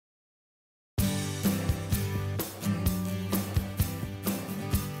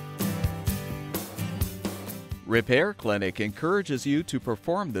Repair Clinic encourages you to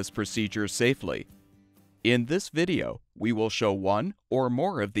perform this procedure safely. In this video, we will show one or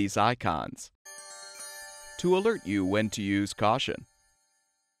more of these icons to alert you when to use caution.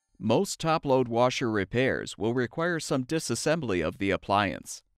 Most top-load washer repairs will require some disassembly of the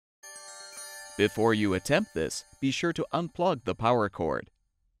appliance. Before you attempt this, be sure to unplug the power cord.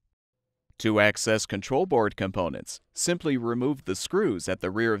 To access control board components, simply remove the screws at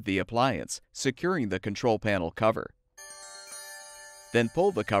the rear of the appliance, securing the control panel cover. Then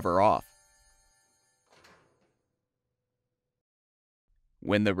pull the cover off.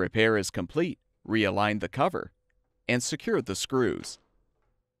 When the repair is complete, realign the cover and secure the screws.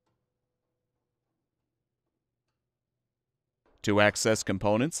 To access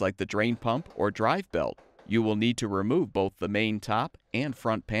components like the drain pump or drive belt, you will need to remove both the main top and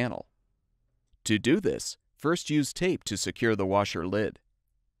front panel. To do this, first use tape to secure the washer lid.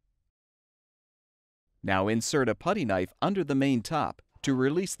 Now insert a putty knife under the main top to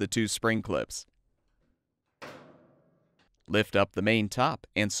release the two spring clips. Lift up the main top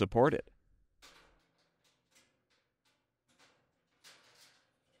and support it.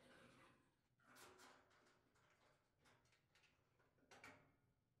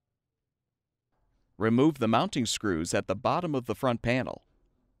 Remove the mounting screws at the bottom of the front panel.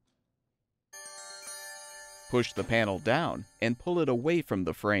 Push the panel down and pull it away from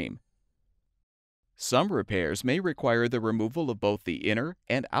the frame. Some repairs may require the removal of both the inner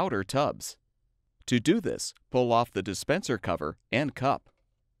and outer tubs. To do this, pull off the dispenser cover and cup.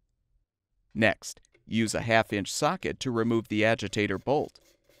 Next, use a 1/2-inch socket to remove the agitator bolt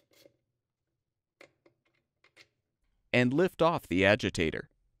and lift off the agitator.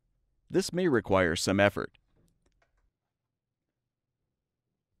 This may require some effort.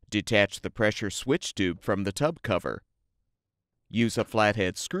 Detach the pressure switch tube from the tub cover. Use a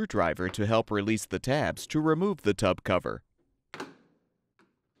flathead screwdriver to help release the tabs to remove the tub cover.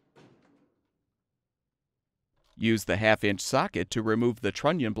 Use the 1/2-inch socket to remove the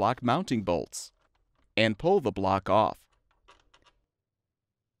trunnion block mounting bolts and pull the block off.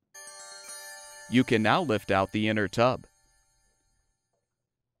 You can now lift out the inner tub.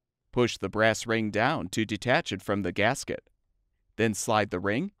 Push the brass ring down to detach it from the gasket. Then slide the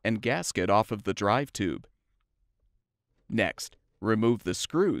ring and gasket off of the drive tube. Next, remove the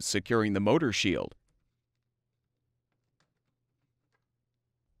screws securing the motor shield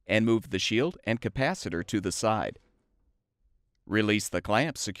and move the shield and capacitor to the side. Release the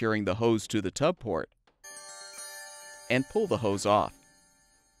clamp securing the hose to the tub port and pull the hose off.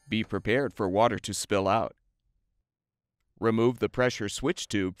 Be prepared for water to spill out. Remove the pressure switch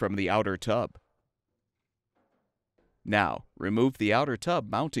tube from the outer tub. Now, remove the outer tub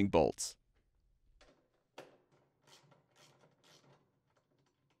mounting bolts.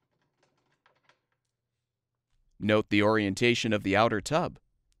 Note the orientation of the outer tub,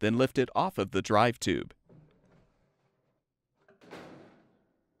 then lift it off of the drive tube.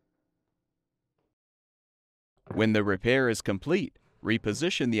 When the repair is complete,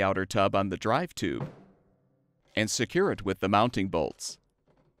 reposition the outer tub on the drive tube and secure it with the mounting bolts.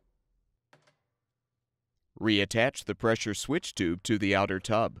 Reattach the pressure switch tube to the outer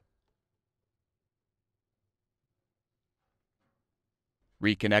tub.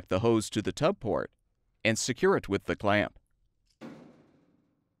 Reconnect the hose to the tub port and secure it with the clamp.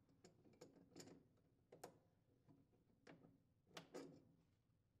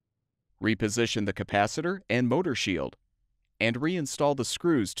 Reposition the capacitor and motor shield and reinstall the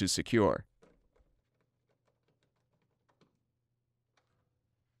screws to secure.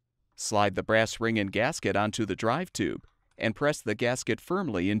 Slide the brass ring and gasket onto the drive tube and press the gasket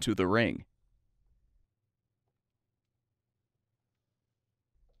firmly into the ring.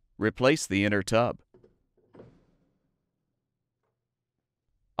 Replace the inner tub.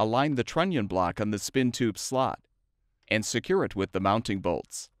 Align the trunnion block on the spin tube slot and secure it with the mounting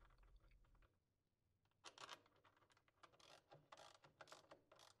bolts.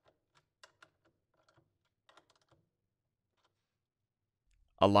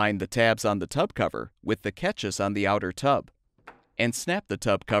 Align the tabs on the tub cover with the catches on the outer tub and snap the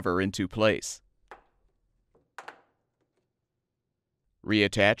tub cover into place.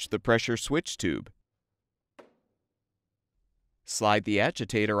 Reattach the pressure switch tube. Slide the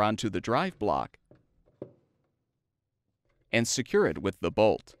agitator onto the drive block and secure it with the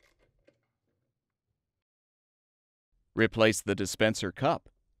bolt. Replace the dispenser cup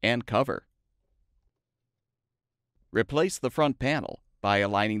and cover. Replace the front panel by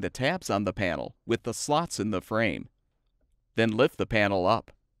aligning the tabs on the panel with the slots in the frame. Then lift the panel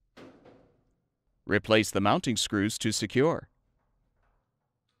up. Replace the mounting screws to secure.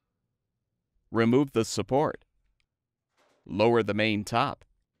 Remove the support Lower the main top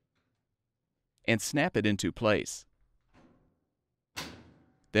and snap it into place.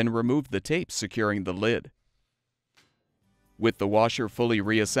 Then remove the tape securing the lid. With the washer fully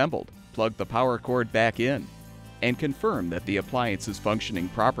reassembled, plug the power cord back in and confirm that the appliance is functioning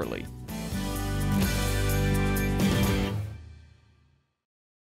properly.